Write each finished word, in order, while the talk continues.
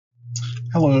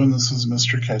Hello, this is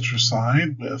Mr.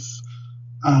 Catcherside with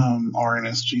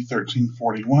RNSG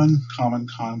 1341, Common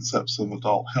Concepts of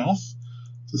Adult Health.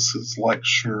 This is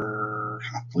lecture,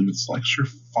 I believe it's lecture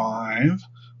 5,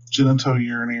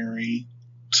 Genitourinary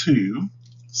 2,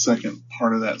 second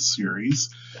part of that series.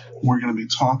 We're going to be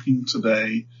talking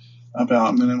today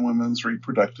about men and women's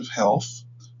reproductive health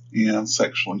and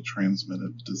sexually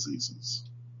transmitted diseases.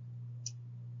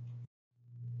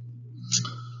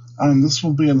 This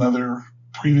will be another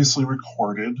previously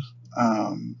recorded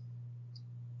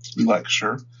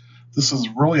lecture. This is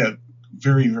really a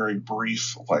very, very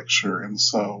brief lecture, and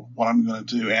so what I'm going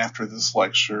to do after this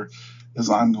lecture is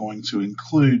I'm going to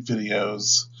include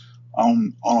videos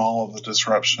on all of the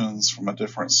disruptions from a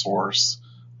different source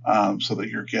so that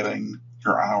you're getting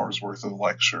your hour's worth of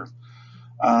lecture,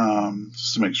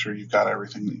 just to make sure you've got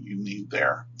everything that you need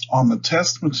there. On the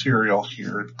test material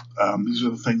here, these are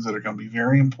the things that are going to be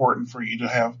very important for you to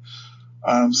have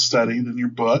studied in your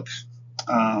book,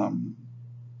 and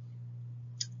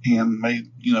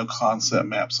made, concept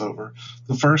maps over.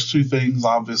 The first two things,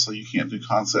 obviously, you can't do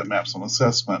concept maps on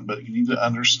assessment, but you need to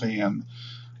understand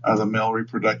the male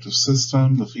reproductive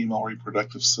system, the female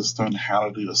reproductive system, and how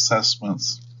to do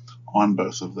assessments on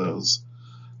both of those.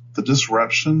 The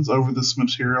disruptions over this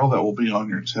material that will be on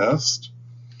your test: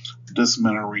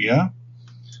 dysmenorrhea,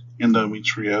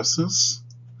 endometriosis,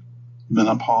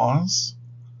 menopause,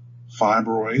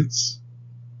 fibroids,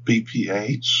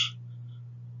 BPH,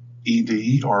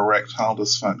 ED or erectile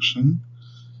dysfunction,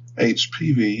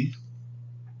 HPV,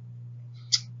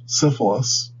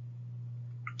 syphilis,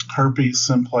 herpes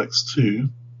simplex 2,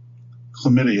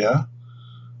 chlamydia,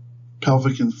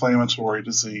 pelvic inflammatory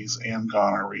disease, and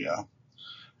gonorrhea.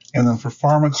 And then for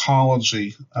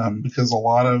pharmacology, because a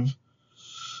lot of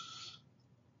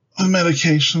the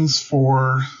medications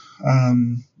for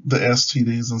the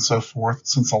STDs and so forth,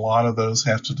 since a lot of those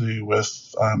have to do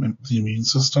with the immune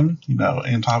system,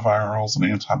 antivirals and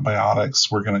antibiotics,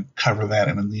 we're going to cover that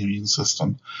in the immune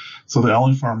system. So the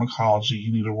only pharmacology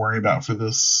you need to worry about for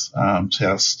this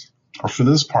test, or for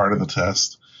this part of the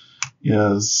test,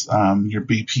 is your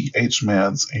BPH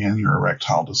meds and your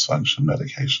erectile dysfunction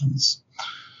medications.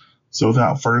 So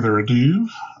without further ado,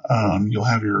 you'll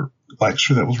have your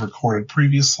lecture that was recorded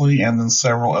previously, and then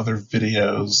several other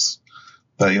videos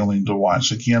that you'll need to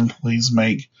watch. Again, please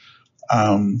make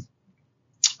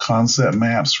concept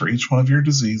maps for each one of your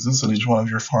diseases and each one of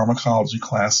your pharmacology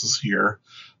classes here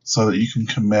so that you can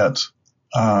commit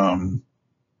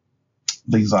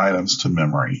these items to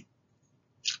memory.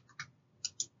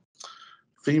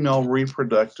 Female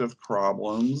reproductive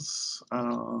problems.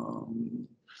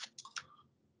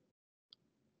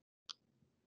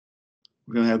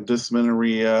 We're going to have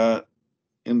dysmenorrhea,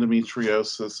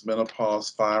 endometriosis,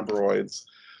 menopause, fibroids.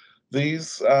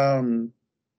 These all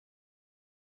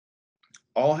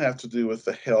have to do with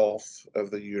the health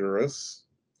of the uterus.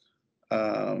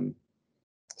 So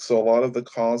a lot of the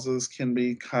causes can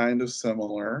be kind of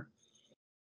similar.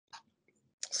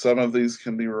 Some of these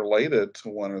can be related to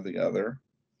one or the other.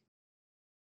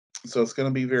 So it's going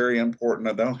to be very important.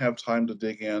 I don't have time to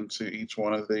dig into each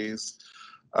one of these.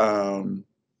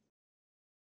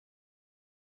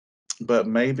 But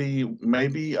maybe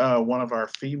one of our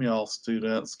female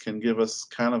students can give us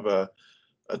kind of a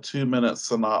 2-minute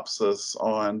synopsis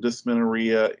on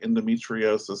dysmenorrhea,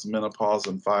 endometriosis, menopause,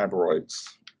 and fibroids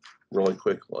really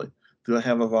quickly. Do I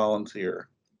have a volunteer?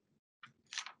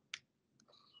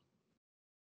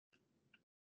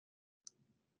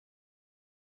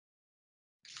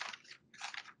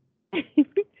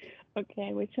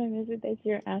 Okay, which one is it that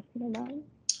you're asking about?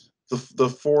 The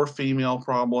 4 female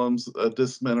problems: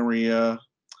 dysmenorrhea,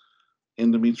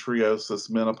 endometriosis,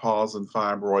 menopause, and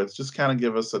fibroids. Just kind of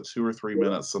give us a 2 or 3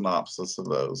 minute synopsis of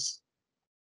those.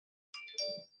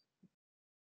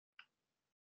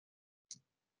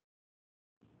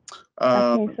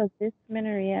 Okay, so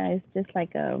dysmenorrhea is just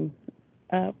like a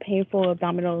painful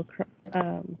abdominal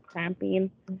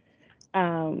cramping,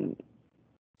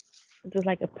 just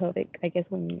like a pelvic, I guess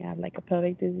when you have like a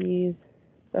pelvic disease,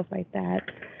 stuff like that.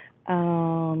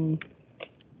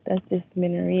 That's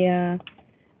dysmenorrhea.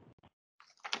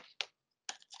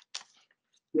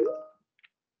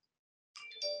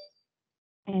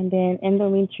 And then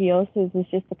endometriosis is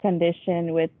just a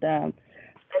condition with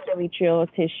endometrial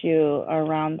tissue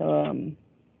around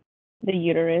the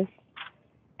uterus.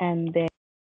 And then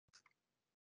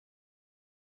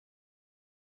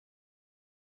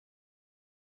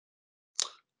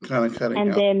kind of cutting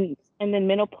out. And then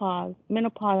menopause.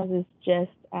 Menopause is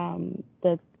just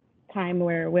the time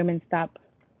where women stop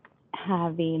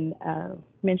having a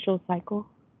menstrual cycle.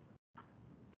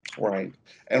 Right.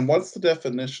 And what's the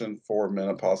definition for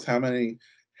menopause?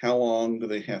 How long do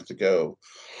they have to go?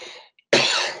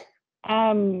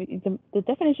 The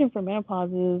definition for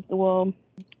menopause is, well,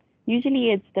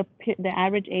 usually it's the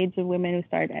average age of women who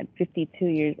start at 52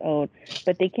 years old,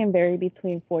 but they can vary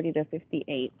between 40 to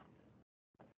 58.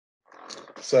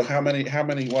 So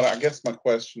what I guess my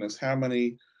question is how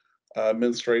many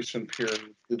menstruation periods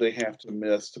do they have to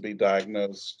miss to be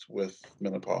diagnosed with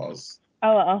menopause?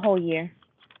 Oh, a whole year.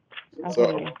 A So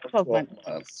whole year. around 12 12 months.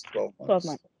 months, 12 12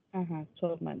 months. months.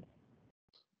 12 months.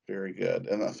 Very good.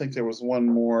 And I think there was one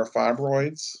more,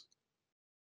 fibroids.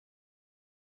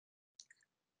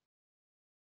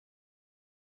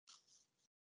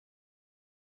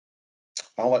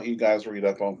 I'll let you guys read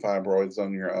up on fibroids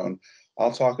on your own.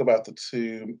 I'll talk about the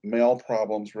two male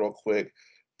problems real quick,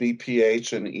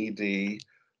 BPH and ED.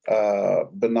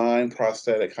 Benign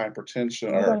prostatic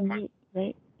hypertension I was or, on mute,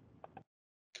 right?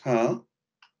 huh?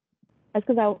 That's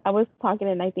because I was talking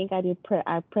and I think I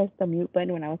pressed the mute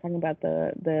button when I was talking about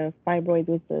the fibroids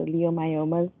with the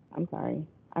leiomyomas. I'm sorry.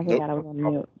 I Nope, forgot I was on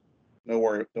mute. don't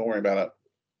worry about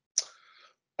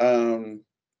it.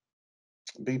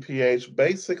 BPH,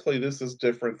 basically, this is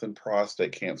different than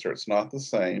prostate cancer. It's not the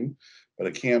same, but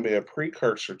it can be a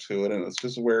precursor to it, and it's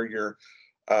just where you're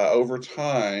over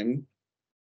time,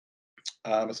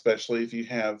 especially if you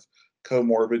have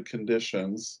comorbid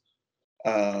conditions,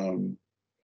 um,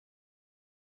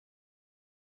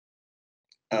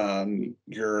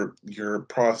 your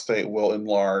prostate will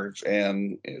enlarge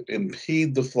and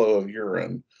impede the flow of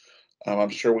urine. I'm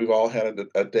sure we've all had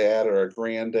a dad or a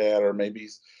granddad, or maybe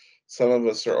some of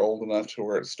us are old enough to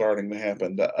where it's starting to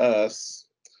happen to us.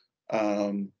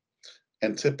 Um,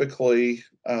 and typically,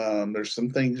 there's some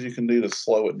things you can do to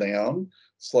slow it down,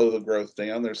 slow the growth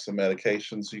down. There's some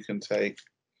medications you can take.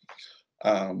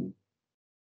 Um,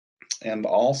 and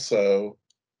also,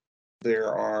 there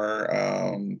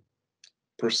are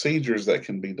procedures that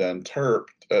can be done. TURP,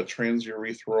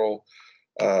 transurethral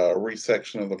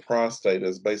resection of the prostate,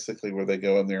 is basically where they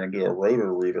go in there and do a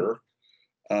rotor-rooter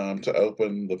to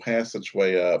open the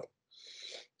passageway up.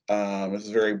 It's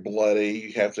very bloody.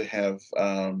 You have to have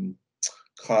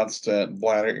constant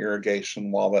bladder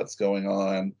irrigation while that's going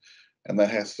on, and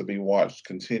that has to be watched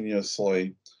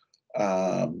continuously.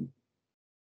 Um,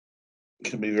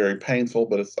 can be very painful,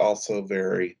 but it's also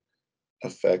very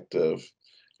effective.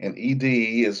 And ED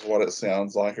is what it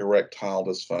sounds like, erectile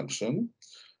dysfunction.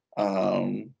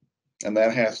 Um, and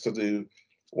that has to do,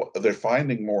 what they're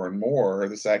finding more and more,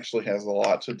 this actually has a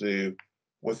lot to do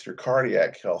with your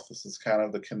cardiac health. This is kind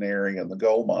of the canary in the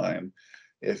gold mine.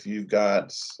 If you've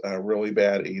got really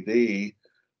bad ED,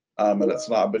 and it's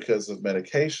not because of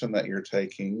medication that you're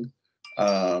taking,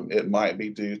 it might be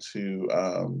due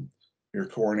to your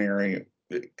coronary,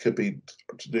 it could be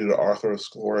due to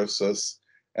atherosclerosis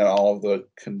and all of the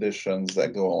conditions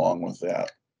that go along with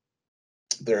that.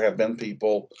 There have been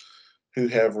people who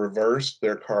have reversed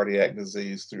their cardiac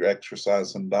disease through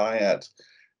exercise and diet,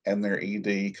 and their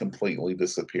ED completely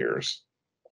disappears,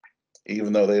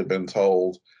 even though they've been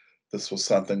told this was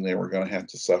something they were going to have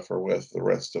to suffer with the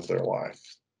rest of their life.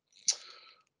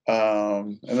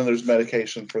 And then there's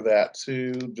medication for that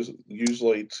too, just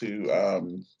usually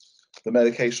the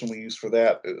medication we use for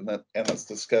that, and it's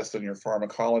discussed in your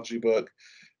pharmacology book,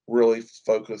 really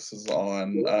focuses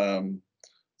on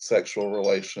sexual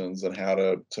relations and how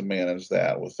to manage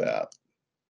that with that.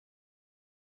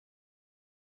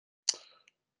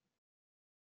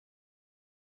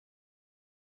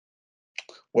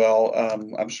 Well,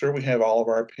 I'm sure we have all of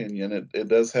our opinion. It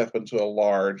does happen to a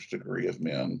large degree of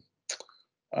men.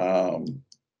 Um,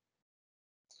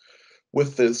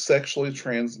 with the sexually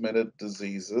transmitted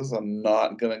diseases, I'm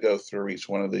not going to go through each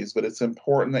one of these, but it's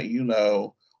important that you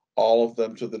know all of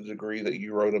them to the degree that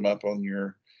you wrote them up on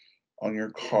your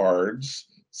cards.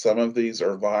 Some of these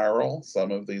are viral,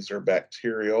 some of these are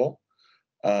bacterial.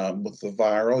 With the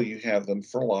viral, you have them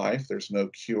for life. There's no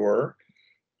cure.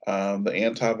 The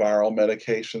antiviral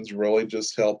medications really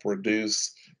just help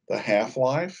reduce the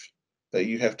half-life that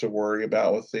you have to worry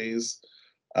about with these.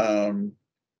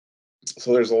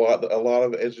 So there's a lot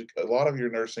of your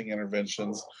nursing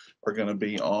interventions are going to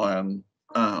be on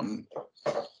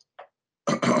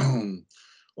a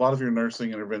lot of your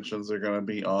nursing interventions are going to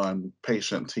be on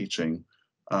patient teaching,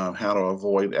 how to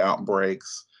avoid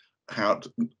outbreaks,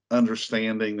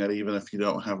 understanding that even if you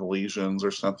don't have lesions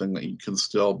or something, that you can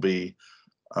still be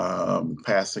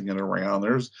passing it around.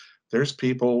 There's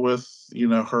people with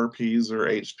herpes or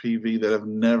HPV that have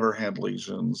never had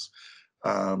lesions,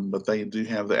 but they do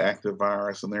have the active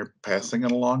virus and they're passing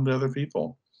it along to other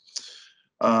people.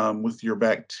 With your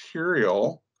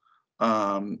bacterial,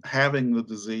 Having the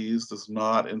disease does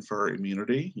not infer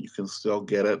immunity. You can still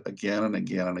get it again and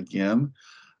again and again,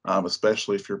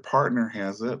 especially if your partner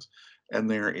has it. And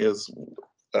there is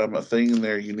a thing in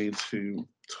there you need to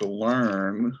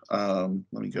learn. Let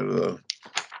me go to the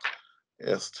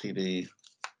STD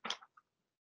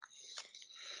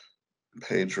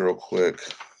page real quick.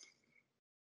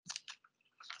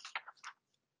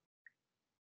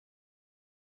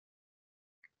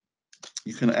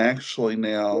 You can actually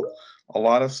now, a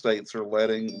lot of states are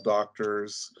letting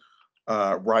doctors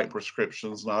write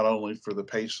prescriptions not only for the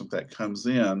patient that comes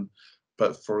in,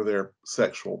 but for their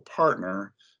sexual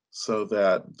partner, so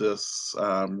that this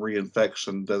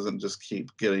reinfection doesn't just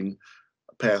keep getting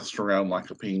passed around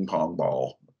like a ping pong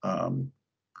ball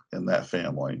in that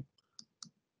family.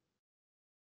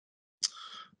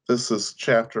 This is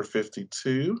chapter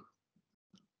 52,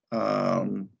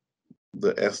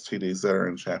 the STDs that are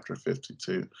in chapter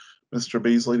 52. Mr.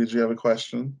 Beasley, did you have a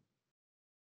question?